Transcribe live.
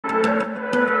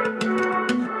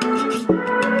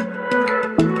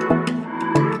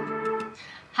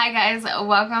Hi guys,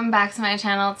 welcome back to my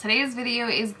channel. Today's video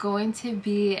is going to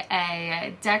be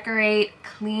a decorate,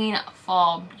 clean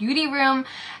fall beauty room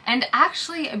and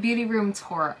actually a beauty room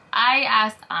tour. I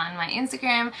asked on my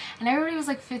Instagram and everybody was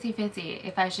like 50-50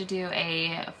 if I should do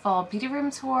a fall beauty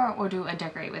room tour or do a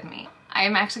decorate with me. I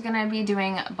am actually going to be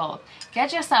doing both.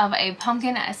 Get yourself a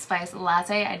pumpkin spice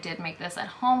latte. I did make this at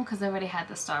home because I already had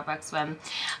the Starbucks one.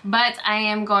 But I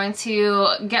am going to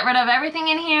get rid of everything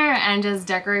in here and just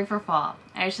decorate for fall.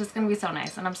 And it's just going to be so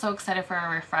nice and I'm so excited for a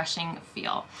refreshing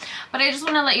feel. But I just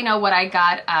want to let you know what I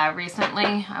got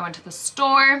recently. I went to the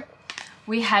store.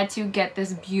 We had to get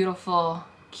this beautiful,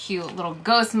 cute little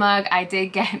ghost mug. I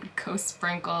did get ghost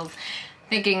sprinkles.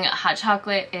 Thinking hot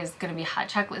chocolate is gonna be hot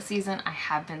chocolate season. I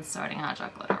have been starting hot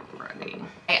chocolate already.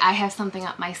 I have something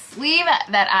up my sleeve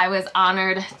that I was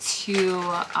honored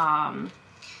to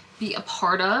be a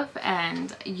part of,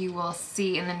 and you will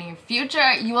see in the near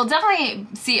future. You will definitely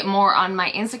see it more on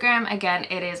my Instagram. Again,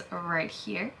 it is right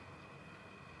here.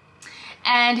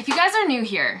 And if you guys are new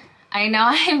here, I know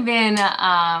I've been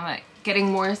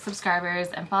getting more subscribers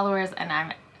and followers, and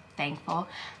I'm thankful,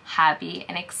 happy,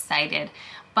 and excited.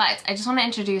 But I just want to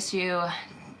introduce you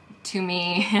to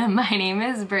me. My name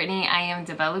is Brittany. I am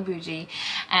𝒂𝒏𝒌,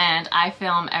 and I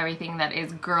film everything that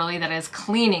is girly, that is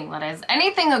cleaning, that is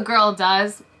anything a girl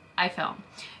does, I film.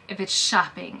 If it's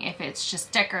shopping, if it's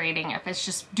just decorating, if it's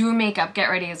just doing makeup, get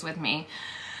ready is with me.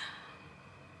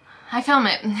 I film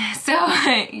it. So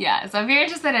yeah, so if you're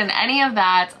interested in any of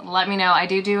that, let me know. I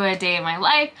do a day in my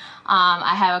life.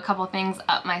 I have a couple things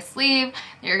up my sleeve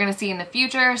that you're gonna see in the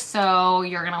future, so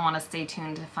you're gonna wanna stay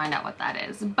tuned to find out what that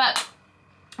is. But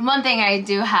one thing I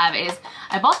do have is,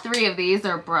 I bought 3 of these.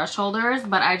 They're brush holders,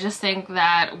 but I just think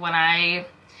that when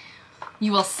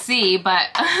you will see, but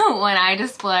when I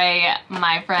display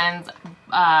my friends'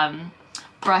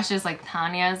 brushes, like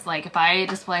Tanya's, like if I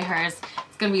display hers,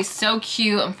 it's gonna be so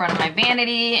cute in front of my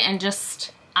vanity, and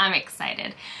just, I'm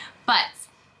excited. But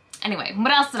anyway,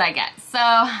 what else did I get? So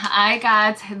I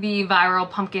got the Viral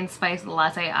Pumpkin Spice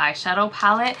Latte eyeshadow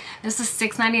palette. This is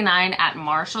 $6.99 at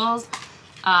Marshall's.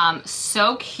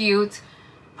 So cute.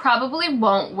 Probably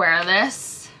won't wear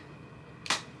this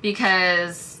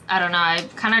because, I don't know, I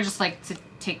kind of just like to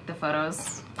take the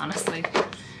photos, honestly.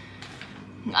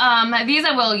 These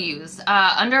I will use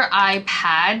under eye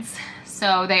pads.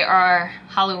 So they are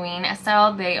Halloween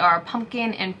style. They are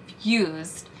pumpkin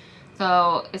infused.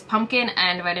 So it's pumpkin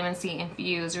and vitamin C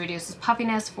infused. Reduces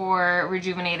puffiness for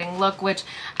rejuvenating look, which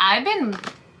I've been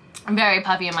very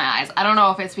puffy in my eyes. I don't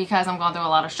know if it's because I'm going through a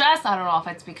lot of stress. I don't know if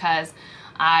it's because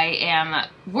I am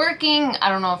working. I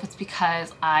don't know if it's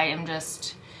because I am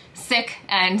just sick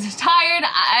and tired.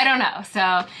 I don't know.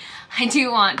 So I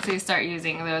do want to start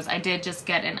using those. I did just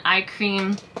get an eye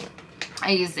cream.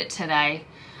 I used it today.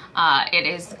 It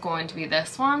is going to be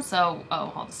this one. So,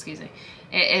 excuse me.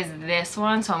 It is this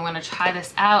one. So I'm going to try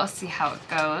this out, see how it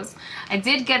goes. I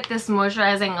did get this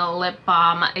moisturizing lip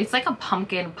balm. It's like a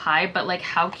pumpkin pie, but like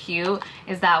how cute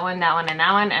is that one, that one, and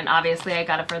that one? And obviously I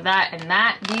got it for that and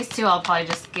that. These 2 I'll probably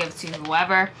just give to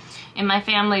whoever in my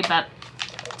family, but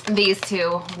these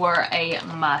 2 were a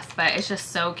must. But it's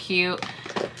just so cute.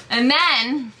 And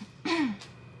then,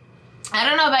 I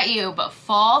don't know about you, but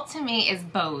fall to me is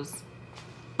bows.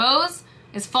 Bows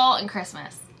is fall and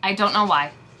Christmas. I don't know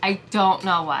why. I don't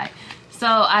know why. So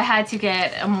I had to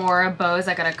get more bows.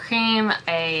 I got a cream,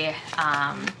 a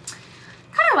kind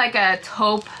of like a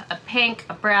taupe, a pink,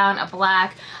 a brown, a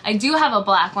black. I do have a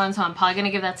black one, so I'm probably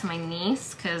gonna give that to my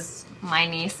niece because my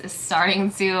niece is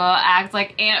starting to act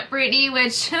like Aunt Brittany,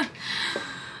 which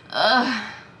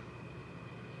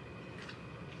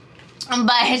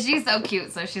but she's so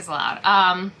cute, so she's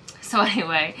loud. So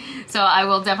anyway, so I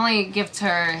will definitely give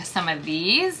her some of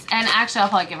these, and actually I'll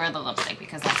probably give her the lipstick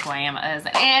because that's who I am as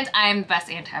an aunt. I'm the best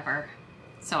aunt ever,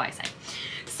 so I say.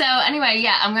 So anyway,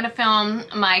 yeah, I'm gonna film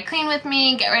my clean with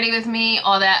me, get ready with me,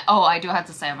 all that. Oh, I do have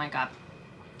to say, oh my god,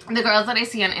 the girls that I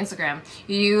see on Instagram,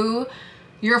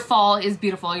 your fall is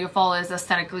beautiful, your fall is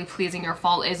aesthetically pleasing, your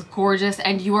fall is gorgeous,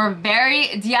 and you are very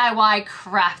DIY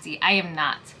crafty. I am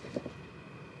not.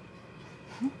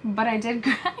 But I did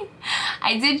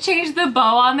change the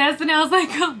bow on this, and I was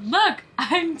like, look,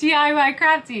 I'm DIY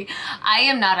crafty. I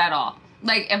am not at all.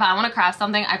 Like, if I want to craft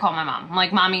something, I call my mom. I'm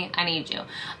like, Mommy, I need you.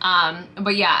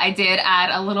 But yeah, I did add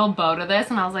a little bow to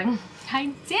this, and I was like, I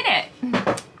did it.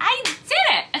 I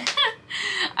did it.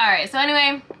 All right, so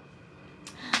anyway,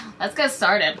 let's get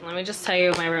started. Let me just tell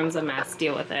you, my room's a mess.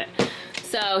 Deal with it.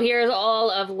 So here's all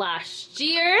of last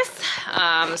year's.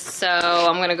 So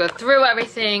I'm gonna go through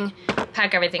everything,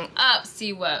 pack everything up,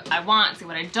 see what I want, see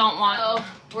what I don't want. So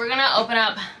we're gonna open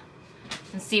up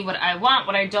and see what I want,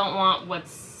 what I don't want,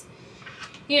 what's,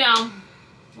 you know,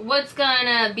 what's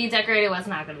gonna be decorated, what's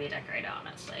not gonna be decorated,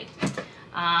 honestly.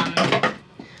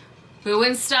 Boo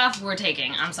and stuff we're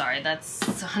taking. I'm sorry, that's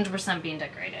 100% being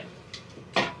decorated.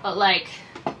 But like,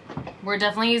 we're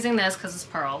definitely using this because it's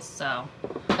pearls, so.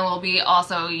 And we'll be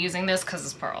also using this because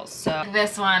it's pearls. So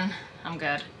this one, I'm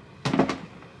good.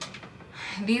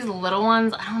 These little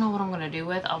ones, I don't know what I'm gonna do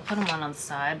with. I'll put them on the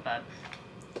side, but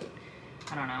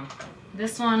I don't know.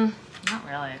 This one, not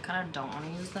really. I kind of don't want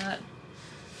to use that.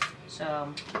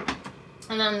 So,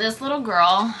 and then this little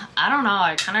girl, I don't know.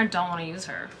 I kind of don't want to use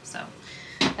her. So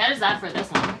that is that for this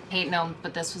one. Hate gnome,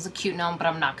 but this was a cute gnome, but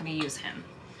I'm not going to use him.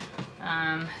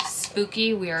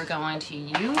 Spooky, we are going to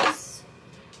use.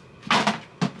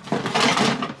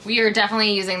 We are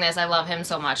definitely using this. I love him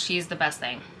so much. He's the best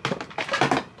thing.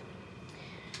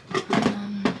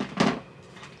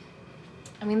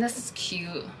 I mean, this is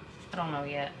cute. I don't know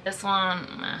yet. This one,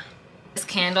 meh. This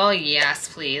candle, yes,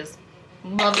 please.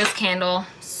 Love this candle.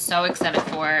 So excited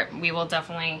for it. We will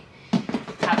definitely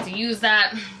have to use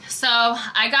that. So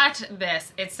I got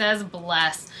this. It says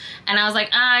bless. And I was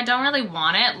like, I don't really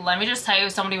want it. Let me just tell you,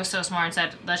 somebody was so smart and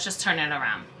said, let's just turn it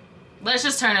around. Let's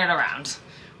just turn it around.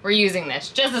 We're using this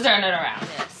just to turn it around.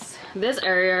 This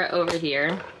area over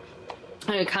here,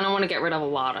 I kind of want to get rid of a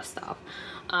lot of stuff.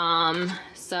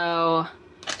 So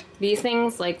these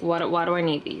things, like, why do I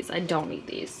need these? I don't need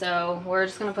these. So we're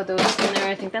just gonna put those in there.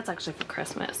 I think that's actually for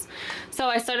Christmas. So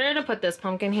I started to put this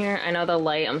pumpkin here. I know the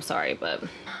light, I'm sorry, but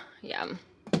yeah.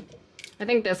 I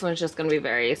think this one's just gonna be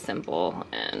very simple,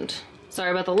 and sorry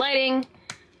about the lighting.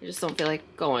 I just don't feel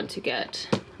like going to get,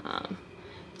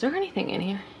 is there anything in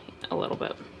here? A little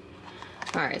bit.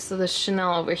 All right, so the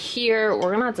Chanel over here,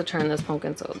 we're gonna have to turn this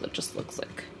pumpkin so it just looks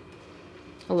like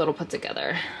a little put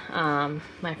together.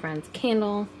 My friend's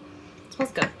candle.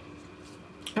 Smells good.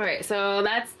 All right, so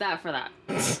that's that for that.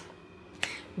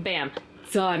 Bam,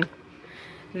 done.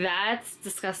 That's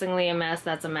disgustingly a mess.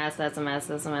 That's a mess. That's a mess.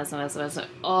 That's a mess. That's a mess.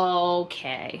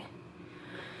 Okay.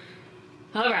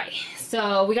 All right,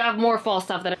 so we got more fall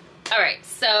stuff that. All right,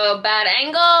 so bad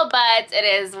angle, but it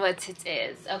is what it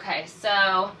is. Okay,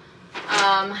 so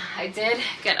I did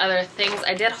get other things.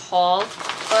 I did haul,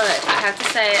 but I have to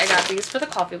say I got these for the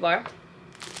coffee bar.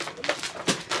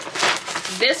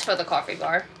 This for the coffee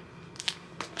bar.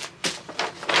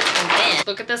 And then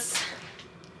look at this.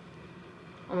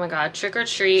 Oh my god, trick or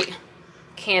treat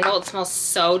candle. It smells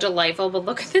so delightful, but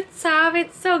look at the top.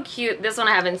 It's so cute. This one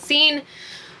I haven't seen,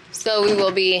 so we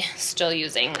will be still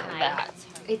using that.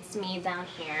 It's me down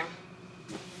here.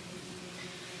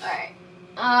 All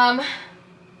right.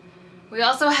 We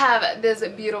also have this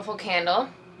beautiful candle.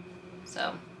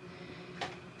 So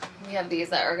we have these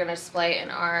that are gonna display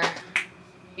in our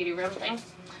beauty room thing.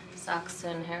 Socks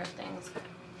and hair things.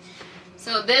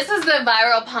 So this is the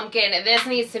viral pumpkin. This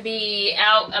needs to be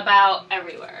out about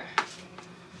everywhere.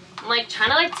 I'm like trying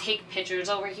to like take pictures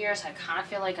over here, so I kind of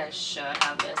feel like I should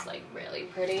have this like really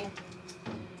pretty.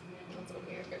 What's over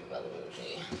here?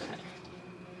 Okay.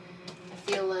 I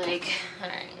feel like, all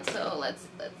right, so let's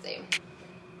see.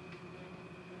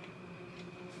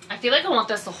 I feel like I want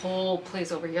this the whole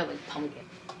place over here like pumpkin.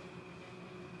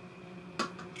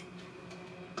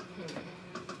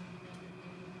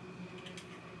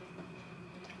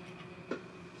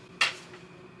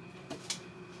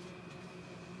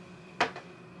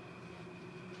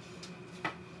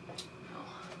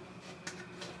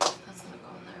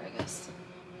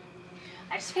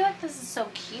 I just feel like this is so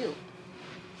cute.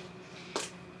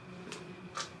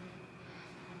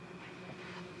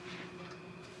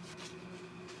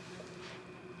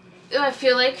 I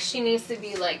feel like she needs to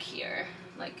be like here,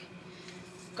 like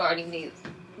guarding these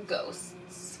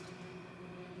ghosts.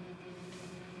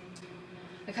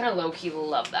 I kind of low-key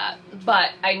love that,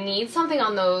 but I need something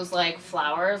on those like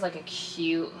flowers, like a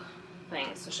cute thing.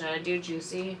 So should I do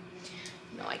juicy?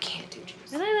 No, I can't do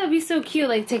juicy. I think that'd be so cute,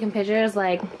 like taking pictures,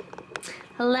 like,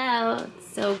 hello,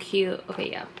 it's so cute.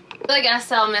 Okay, yeah. I feel like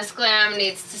𝒓𝒂𝒏𝒌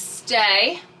needs to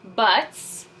stay, but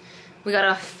we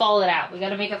gotta fall it out. We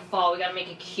gotta make it fall. We gotta make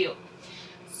it cute.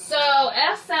 So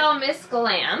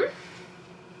𝒓𝒂𝒏𝒌.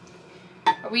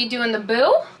 Are we doing the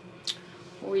boo?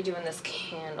 Or are we doing this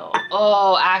candle?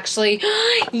 Oh, actually,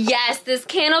 yes, this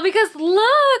candle, because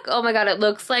look. Oh my god, it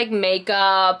looks like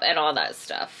makeup and all that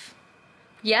stuff.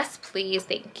 Yes, please,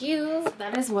 thank you. So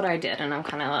that is what I did, and I'm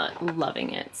kind of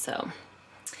loving it. So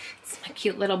it's my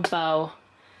cute little bow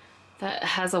that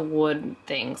has a wood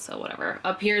thing, so whatever.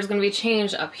 Up here is gonna be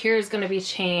changed, up here is gonna be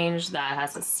changed, that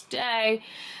has to stay.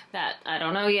 That, I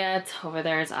don't know yet. Over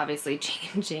there is obviously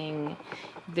changing.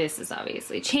 This is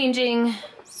obviously changing.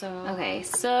 So, okay,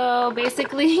 so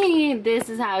basically this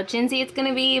is how chintzy it's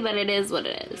gonna be, but it is what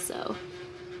it is, so.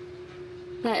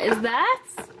 That is that.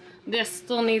 This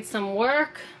still needs some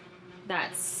work.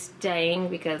 That's staying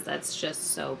because that's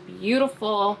just so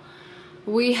beautiful.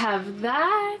 We have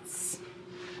that.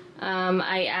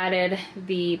 I added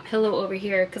the pillow over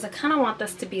here because I kind of want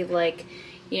this to be like,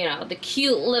 you know, the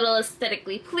cute little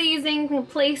aesthetically pleasing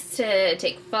place to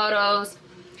take photos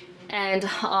and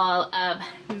all of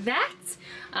that.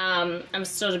 I'm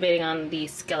still debating on the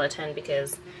skeleton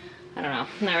because, I don't know,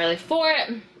 not really for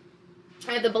it.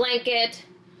 I have the blanket,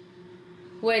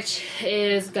 which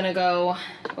is gonna go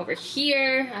over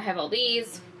here. I have all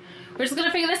these. We're just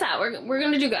gonna figure this out. We're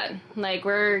gonna do good. Like,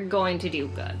 we're going to do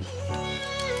good.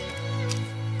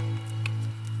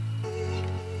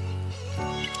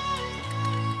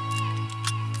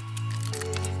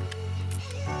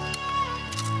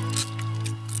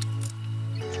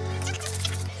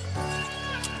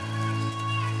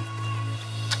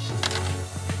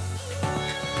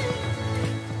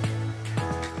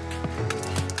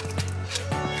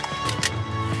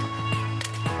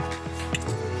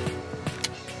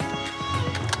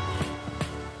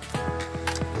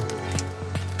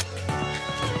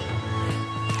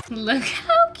 Look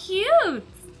how cute!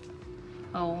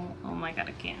 Oh my god,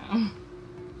 I can't.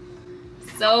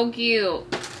 So cute.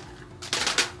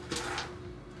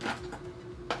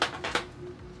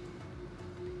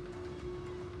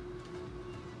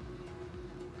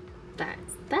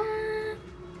 That's that.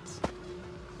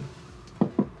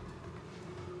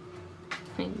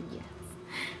 Yes.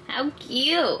 How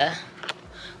cute.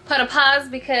 Put a pause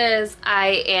because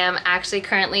I am actually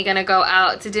currently gonna go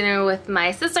out to dinner with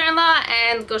my sister-in-law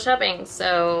and go shopping.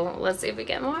 So let's see if we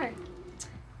get more.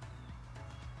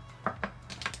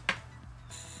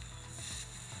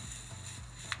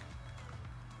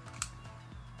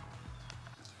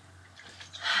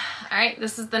 All right,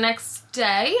 this is the next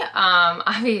day.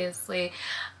 Obviously,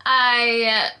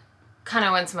 I kind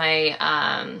of went to my,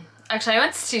 actually, I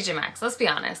went to TJ Maxx, let's be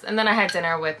honest. And then I had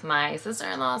dinner with my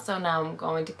sister-in-law, so now I'm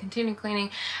going to continue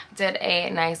cleaning. Did a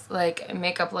nice, like,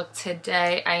 makeup look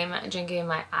today. I am drinking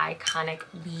my Iconic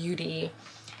Beauty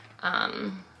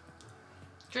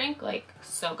drink, like,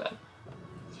 so good.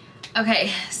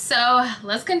 Okay, so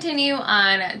let's continue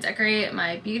on Decorate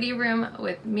My Beauty Room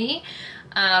with me.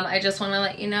 I just want to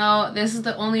let you know this is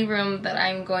the only room that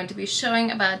I'm going to be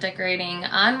showing about decorating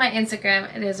on my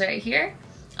Instagram. It is right here.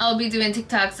 I'll be doing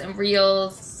TikToks and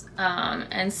Reels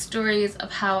and stories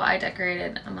of how I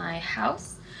decorated my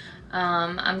house.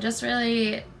 I'm just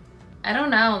really, I don't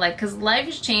know, like, because life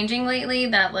is changing lately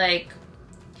that, like,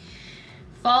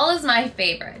 fall is my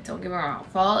favorite. Don't get me wrong.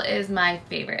 Fall is my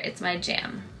favorite. It's my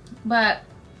jam. But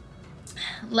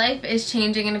life is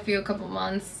changing in a couple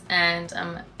months and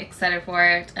I'm excited for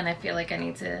it, and I feel like I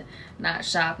need to not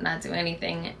shop, not do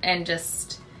anything, and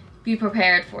just be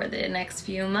prepared for the next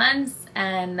few months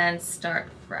and then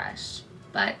start fresh.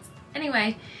 But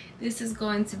anyway, this is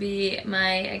going to be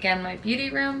my, again, my beauty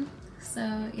room.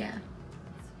 So yeah.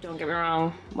 Don't get me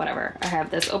wrong, whatever. I have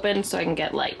this open so I can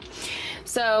get light.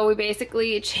 So we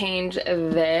basically changed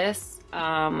this.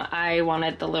 I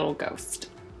wanted the little ghost.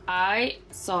 I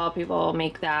saw people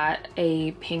make that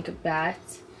a pink bat.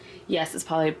 Yes, it's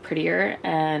probably prettier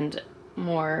and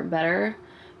more better,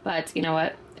 but you know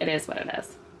what? It is what it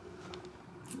is.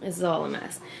 This is all a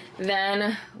mess.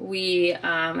 Then we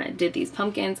did these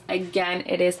pumpkins. Again,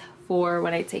 it is for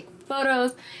when I take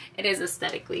photos. It is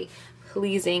aesthetically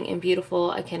pleasing and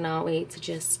beautiful. I cannot wait to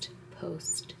just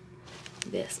post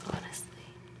this, honestly.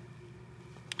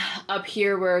 Up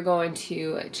here, we're going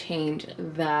to change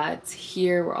that.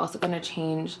 Here, we're also going to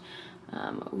change,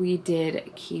 we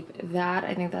did keep that.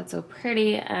 I think that's so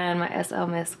pretty, and my SL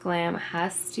Miss Glam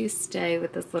has to stay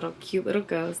with this little cute little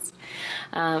ghost.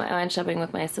 I went shopping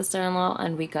with my sister-in-law,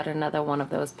 and we got another one of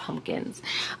those pumpkins.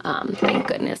 Thank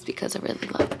goodness, because I really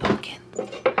love the pumpkins.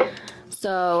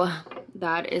 So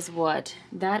that is what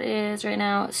that is right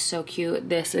now. So cute.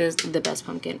 This is the best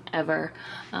pumpkin ever.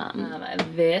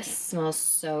 This smells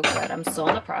so good. I'm still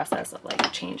in the process of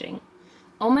like changing.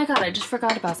 Oh my god, I just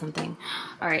forgot about something.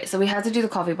 All right, so we had to do the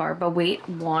coffee bar, but wait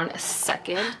 1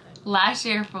 second. Last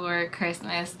year for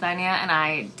Christmas, Tanya and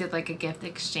I did like a gift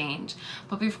exchange.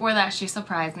 But before that, she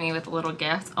surprised me with a little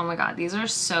gift. Oh my god, these are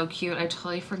so cute. I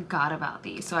totally forgot about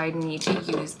these, so I need to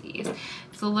use these.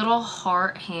 It's a little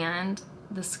heart hand,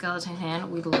 the skeleton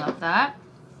hand. We love that.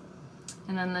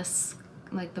 And then this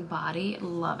like the body,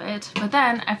 love it. But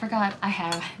then I forgot I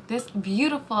have this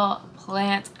beautiful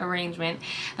plant arrangement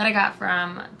that I got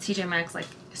from TJ Maxx like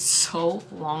so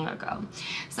long ago.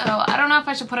 So I don't know if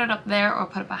I should put it up there or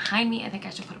put it behind me. I think I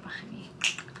should put it behind me.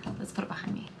 Let's put it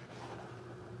behind me.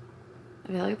 I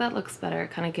feel like that looks better.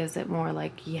 It kind of gives it more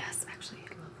like, yes, actually,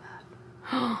 I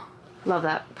love that. Love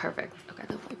that. Perfect. Okay,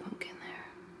 the white pumpkin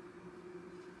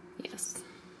there. Yes.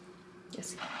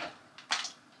 Yes.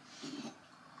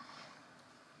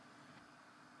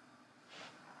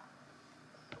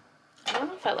 I don't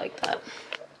know if I like that.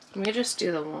 Let me just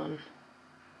do the one.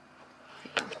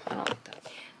 Yeah, I don't like that.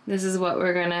 This is what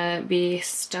we're gonna be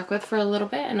stuck with for a little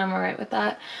bit, and I'm alright with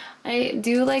that. I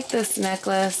do like this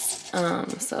necklace,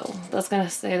 so that's gonna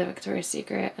stay the Victoria's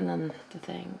Secret and then the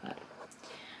thing, but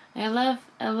I love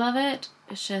it.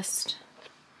 It's just,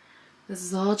 this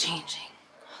is all changing.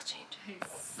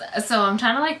 So I'm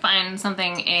trying to like find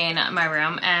something in my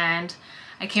room, and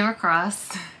I came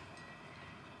across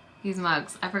these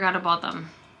mugs. I forgot about them.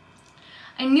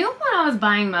 I knew when I was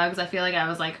buying mugs, I feel like I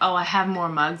was like, oh, I have more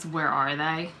mugs. Where are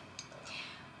they?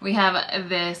 We have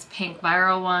this pink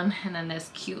viral one and then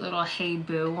this cute little Hey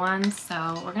Boo one.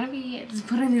 So we're gonna be just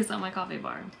putting this on my coffee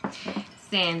bar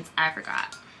since I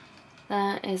forgot.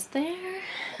 That is there.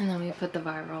 And then we put the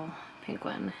viral pink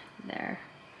one there.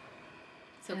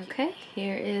 So okay,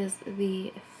 here is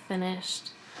the finished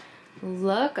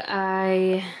look.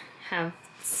 I have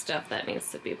stuff that needs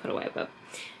to be put away, but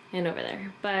and over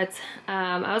there. But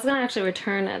I was gonna actually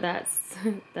return that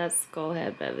skull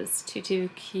head, but it was too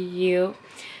cute.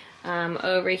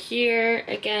 Over here,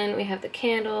 again, we have the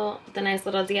candle, the nice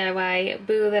little DIY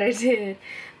boo that I did.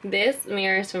 This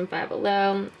mirror is from Five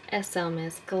Below, SL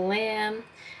Miss Glam,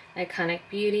 Iconic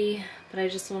Beauty. But I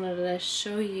just wanted to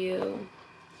show you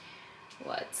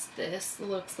what this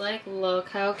looks like. Look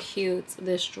how cute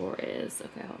this drawer is.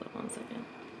 Okay, hold on 1 second.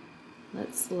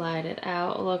 Let's slide it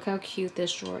out. Look how cute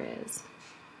this drawer is.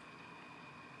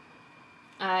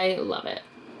 I love it.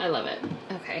 I love it.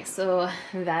 Okay, so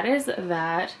that is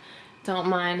that. Don't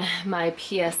mind my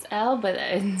PSL, but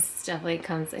it definitely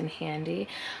comes in handy.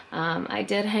 I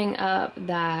did hang up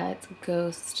that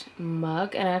ghost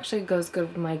mug, and it actually goes good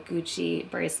with my Gucci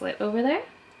bracelet over there.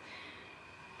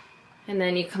 And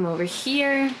then you come over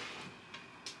here.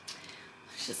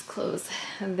 Let's just close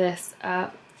this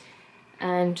up.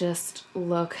 And just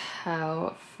look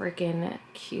how freaking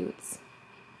cute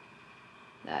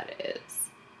that is.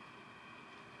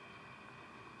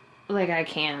 Like, I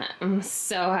can't. I'm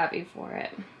so happy for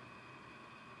it.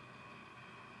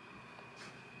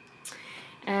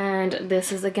 And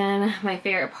this is, again, my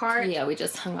favorite part. Yeah, we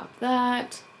just hung up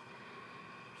that.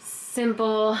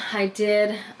 Simple. I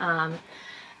did add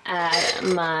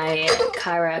my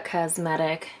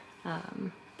KIRACOSMETICS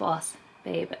Boss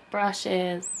Babe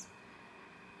brushes.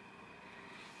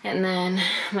 And then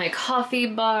my coffee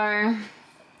bar.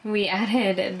 We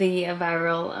added the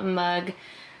viral mug.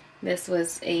 This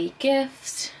was a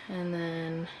gift. And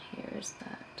then here's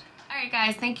that. Alright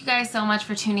guys, thank you guys so much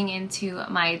for tuning into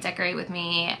my Decorate With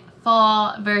Me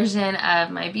fall version of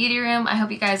my beauty room. I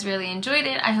hope you guys really enjoyed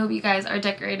it. I hope you guys are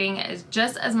decorating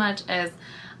just as much as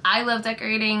I love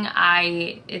decorating.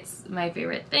 It's my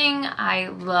favorite thing. I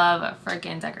love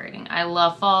freaking decorating. I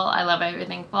love fall. I love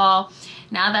everything fall.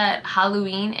 Now that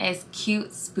Halloween is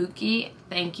cute, spooky,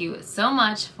 thank you so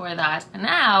much for that.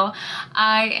 Now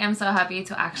I am so happy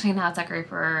to actually now decorate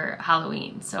for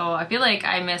Halloween. So I feel like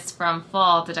I missed from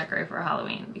fall to decorate for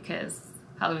Halloween because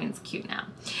Halloween's cute now.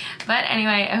 But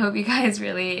anyway, I hope you guys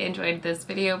really enjoyed this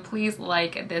video. Please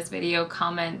like this video,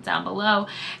 comment down below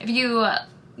if you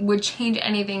would change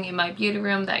anything in my beauty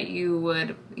room that you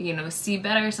would, see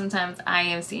better. Sometimes I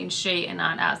am seeing straight and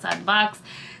not outside the box.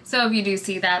 So if you do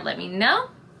see that, let me know.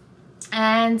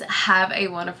 And have a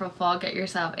wonderful fall. Get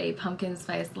yourself a pumpkin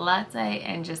spice latte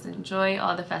and just enjoy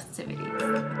all the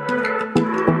festivities.